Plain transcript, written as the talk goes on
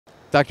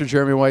Dr.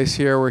 Jeremy Weisz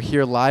here. We're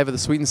here live at the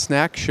Sweet and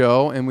Snack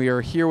Show, and we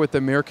are here with the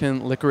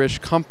American Licorice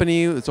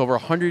Company. It's over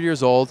 100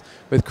 years old,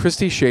 with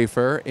Kristi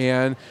Shafer.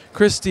 And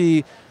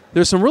Kristi,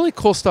 there's some really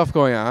cool stuff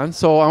going on.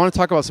 So I want to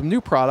talk about some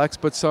new products,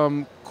 but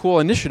some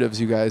cool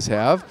initiatives you guys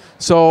have.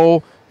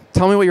 So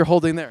tell me what you're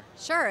holding there.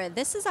 Sure.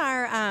 This is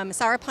our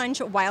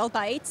SourPunch Wild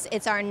Bites.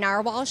 It's our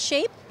narwhal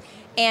shape.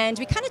 And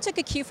we kind of took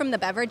a cue from the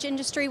beverage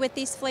industry with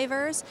these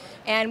flavors.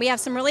 And we have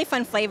some really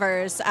fun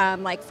flavors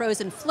like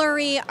Frozen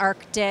Flurry,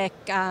 Arctic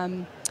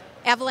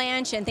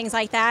Avalanche, and things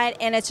like that.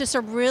 And it's just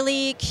a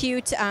really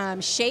cute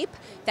shape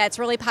that's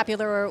really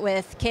popular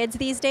with kids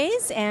these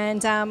days.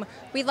 And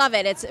we love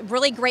it. It's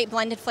really great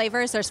blended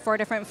flavors. There's 4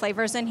 different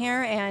flavors in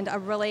here and a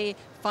really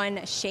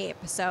fun shape.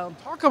 So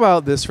talk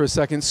about this for a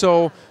second.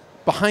 So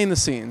behind the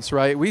scenes,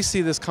 right? We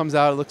see this comes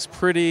out, it looks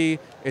pretty,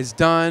 it's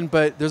done,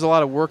 but there's a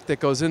lot of work that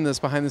goes in this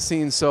behind the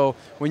scenes. So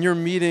when you're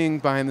meeting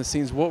behind the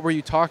scenes, what were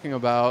you talking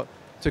about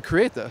to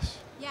create this?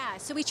 Yeah,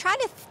 so we try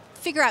to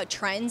figure out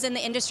trends in the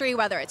industry,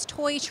 whether it's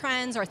toy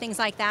trends or things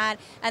like that,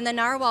 and the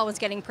narwhal was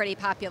getting pretty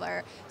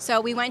popular.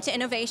 So we went to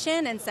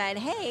innovation and said,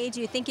 hey,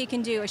 do you think you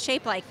can do a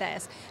shape like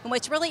this? And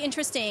what's really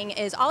interesting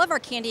is all of our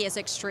candy is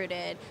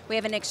extruded. We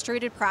have an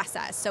extruded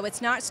process, so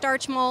it's not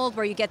starch mold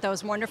where you get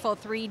those wonderful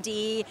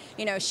 3D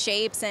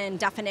shapes and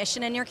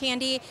definition in your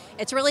candy.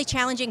 It's really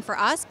challenging for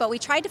us, but we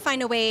tried to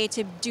find a way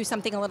to do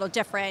something a little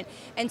different.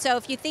 And so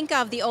if you think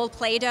of the old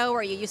Play-Doh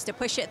where you used to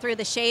push it through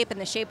the shape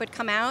and the shape would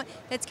come out,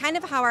 that's kind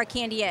of how our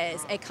candy is.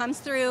 It comes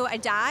through a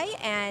die,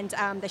 and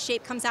the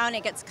shape comes out and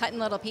it gets cut in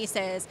little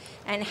pieces,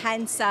 and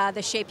hence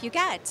the shape you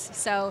get.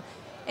 So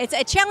it's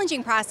a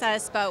challenging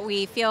process, but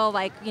we feel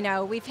like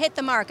we've hit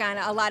the mark on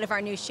a lot of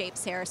our new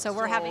shapes here. So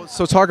we're having.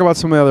 So talk about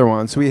some of the other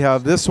ones. We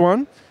have this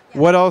one.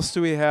 Yeah. What else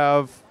do we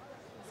have?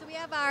 So we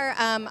have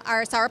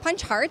our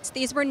SourPunch hearts.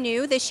 These were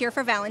new this year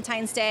for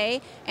Valentine's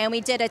Day, and we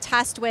did a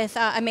test with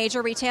a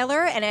major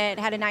retailer, and it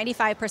had a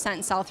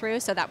 95% sell-through.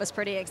 So that was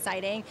pretty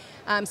exciting.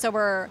 So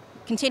we're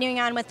continuing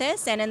on with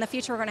this, and in the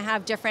future we're going to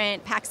have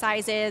different pack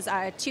sizes,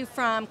 2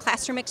 from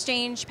Classroom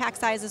Exchange pack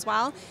size as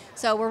well.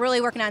 So we're really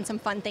working on some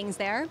fun things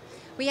there.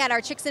 We had our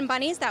Chicks and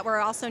Bunnies that were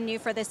also new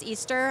for this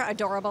Easter,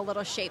 adorable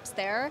little shapes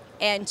there,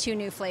 and 2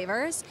 new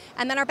flavors.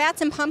 And then our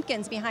Bats and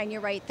Pumpkins behind you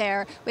right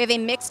there. We have a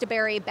mixed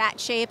berry bat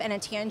shape and a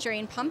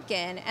tangerine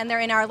pumpkin, and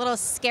they're in our little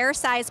scare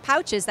size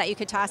pouches that you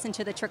could toss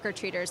into the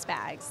trick-or-treaters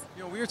bags.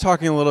 We were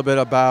talking a little bit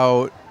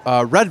about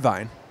Red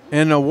Vine,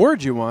 and an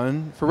award you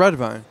won for Red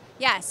Vine.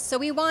 Yes, so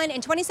we won, in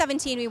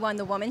 2017, we won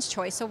the Women's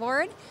Choice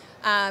Award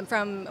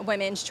from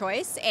Women's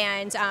Choice,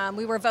 and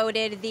we were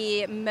voted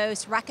the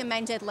most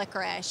recommended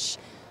licorice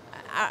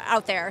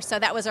out there. So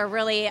that was a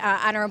really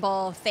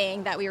honorable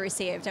thing that we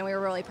received, and we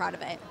were really proud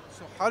of it.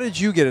 So how did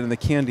you get in the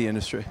candy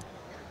industry?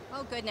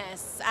 Oh,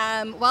 goodness.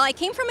 Well, I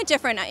came from a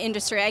different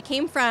industry. I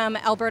came from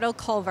Alberto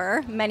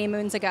Culver many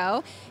moons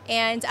ago,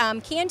 and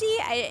candy,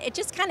 it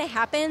just kind of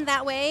happened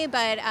that way,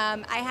 but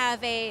I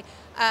have a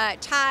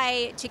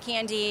tie to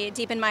candy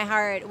deep in my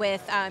heart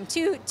with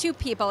two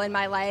people in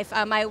my life.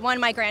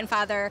 My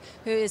grandfather,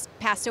 who's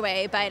passed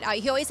away, but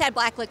he always had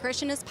black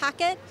licorice in his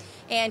pocket,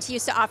 and he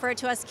used to offer it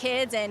to us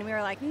kids, and we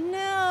were like,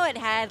 no, it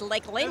had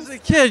like links. As a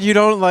kid, you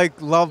don't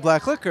love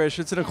black licorice.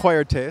 It's an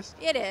acquired taste.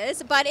 It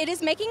is, but it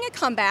is making a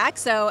comeback.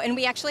 So, and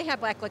we actually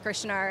have black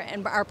licorice in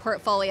our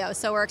portfolio,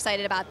 so we're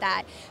excited about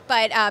that.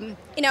 But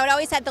it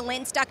always had the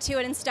lint stuck to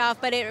it and stuff,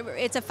 but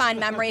it's a fun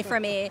memory for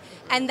me.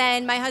 And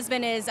then my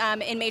husband is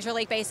in Major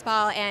League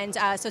Baseball, and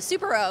so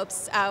Super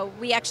Ropes,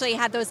 we actually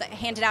had those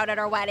handed out at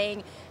our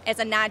wedding as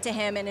a nod to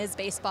him and his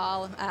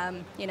baseball.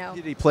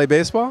 Did he play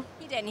baseball?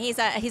 He didn't. He's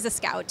a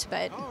scout,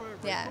 but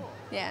yeah, cool.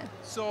 Yeah.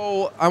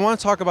 So I want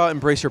to talk about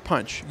Embrace Your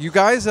Punch. You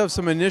guys have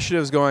some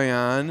initiatives going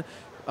on.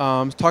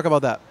 Talk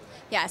about that.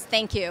 Yes,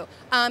 thank you.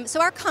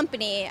 So our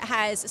company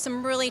has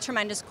some really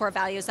tremendous core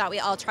values that we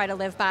all try to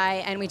live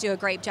by, and we do a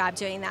great job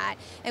doing that.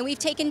 And we've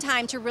taken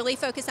time to really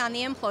focus on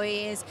the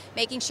employees,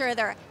 making sure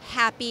they're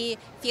happy,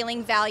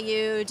 feeling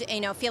valued,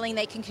 feeling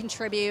they can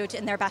contribute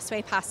in their best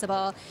way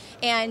possible.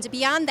 And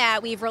beyond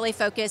that, we've really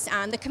focused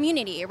on the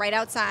community right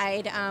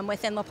outside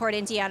within LaPorte,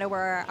 Indiana,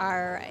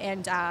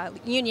 and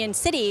Union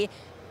City,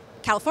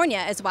 California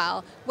as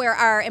well, where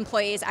our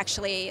employees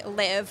actually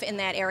live in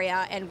that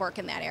area and work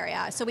in that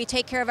area. So we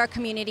take care of our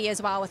community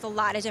as well with a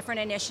lot of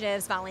different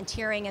initiatives,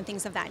 volunteering and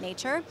things of that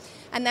nature.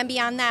 And then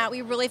beyond that,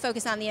 we really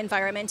focus on the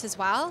environment as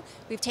well.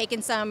 We've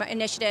taken some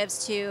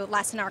initiatives to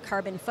lessen our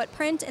carbon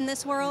footprint in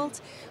this world.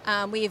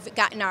 We've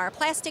gotten our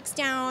plastics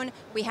down.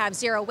 We have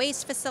zero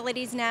waste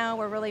facilities now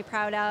we're really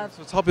proud of.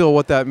 So tell people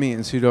what that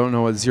means who don't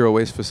know what zero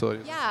waste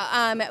facility is.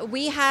 Yeah,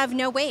 we have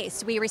no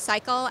waste. We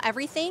recycle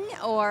everything,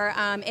 or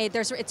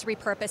it's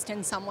repurposed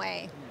in some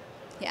way.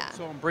 Yeah.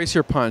 So Embrace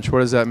Your Punch,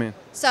 what does that mean?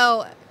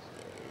 So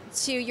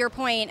to your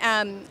point,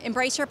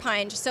 Embrace Your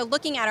Punch, so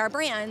looking at our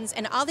brands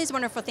and all these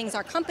wonderful things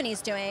our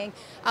company's doing,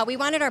 we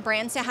wanted our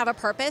brands to have a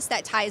purpose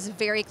that ties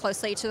very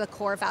closely to the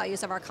core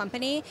values of our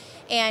company.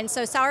 And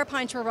so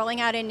SourPunch, we're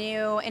rolling out a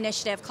new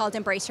initiative called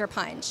Embrace Your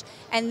Punch.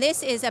 And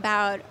this is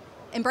about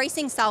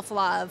embracing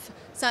self-love.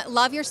 So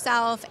love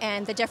yourself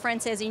and the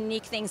differences,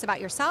 unique things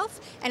about yourself,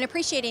 and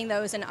appreciating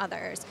those in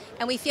others.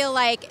 And we feel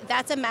like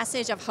that's a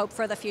message of hope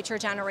for the future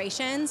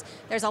generations.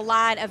 There's a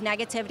lot of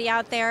negativity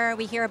out there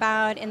we hear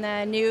about in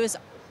the news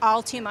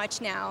all too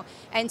much now.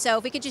 And so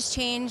if we could just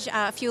change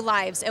a few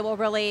lives, it will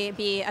really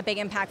be a big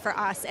impact for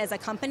us as a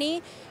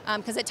company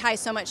because it ties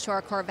so much to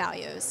our core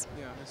values.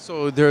 Yeah.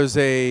 So there's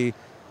you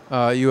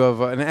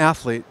have an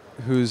athlete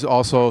who's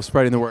also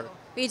spreading the word.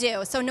 We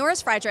do. So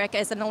Norris Frederick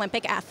is an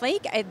Olympic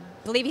athlete. I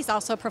believe he's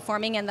also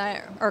performing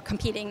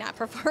competing, not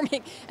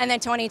performing, in the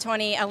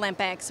 2020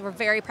 Olympics. We're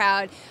very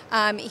proud.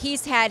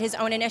 He's had his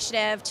own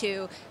initiative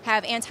to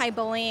have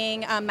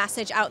anti-bullying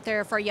message out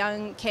there for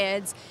young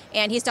kids,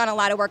 and he's done a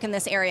lot of work in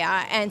this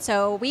area. And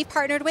so we've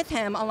partnered with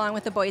him along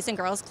with the Boys and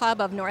Girls Club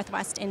of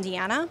Northwest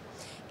Indiana.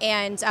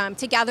 And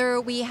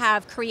together we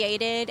have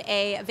created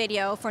a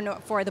video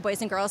for the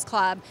Boys and Girls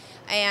Club,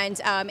 and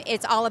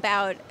it's all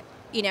about,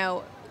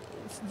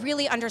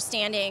 really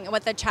understanding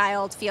what the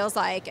child feels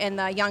like and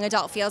the young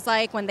adult feels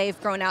like when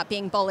they've grown up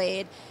being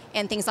bullied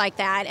and things like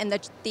that, and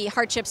the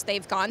hardships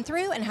they've gone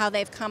through and how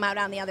they've come out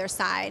on the other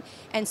side.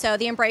 And so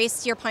the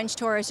Embrace Your Punch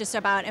Tour is just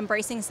about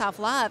embracing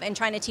self-love and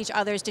trying to teach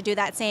others to do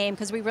that same,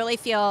 because we really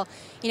feel,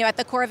 at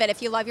the core of it,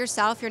 if you love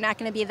yourself, you're not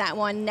going to be that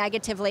one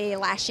negatively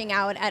lashing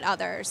out at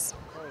others.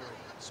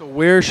 So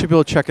where should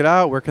people check it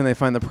out? Where can they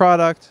find the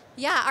product?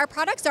 Yeah, our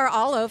products are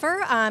all over.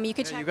 You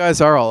can check. You guys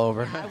are all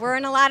over. We're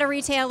in a lot of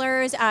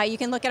retailers. You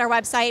can look at our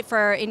website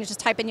just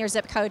type in your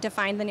zip code to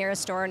find the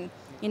nearest store, in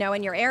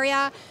your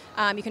area.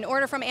 You can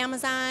order from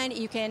Amazon.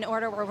 You can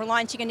order. We're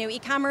launching a new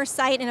e-commerce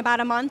site in about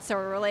a month, so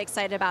we're really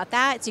excited about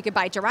that. So you could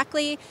buy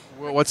directly.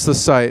 What's the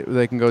site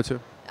they can go to?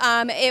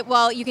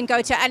 You can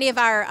go to any of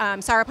our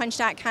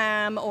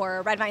SourPunch.com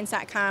or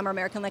redvines.com or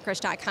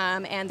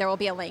AmericanLicorice.com, and there will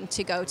be a link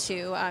to go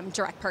to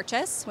direct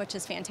purchase, which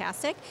is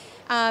fantastic.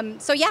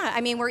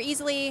 We're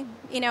easily,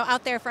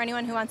 out there for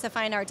anyone who wants to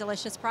find our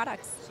delicious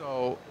products.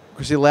 So,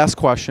 Kristi, last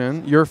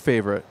question. Your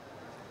favorite?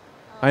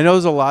 I know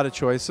there's a lot of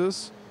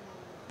choices,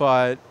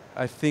 but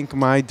I think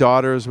my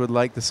daughters would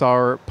like the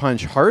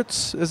SourPunch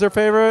Hearts is their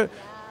favorite.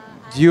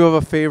 Yeah, do you have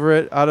a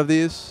favorite out of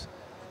these?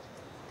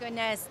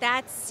 Goodness,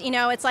 that's,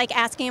 it's like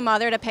asking a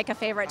mother to pick a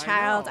favorite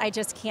child. I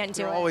just can't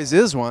do it. There always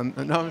is one.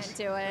 I can't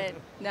do it.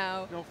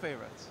 No. No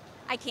favorites.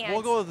 I can't.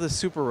 We'll go with the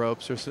Super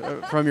Ropes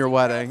from your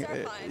wedding. Those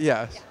are fun.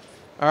 Yes. Yeah.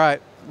 All right.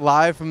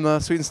 Live from the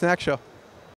Sweet and Snack Show.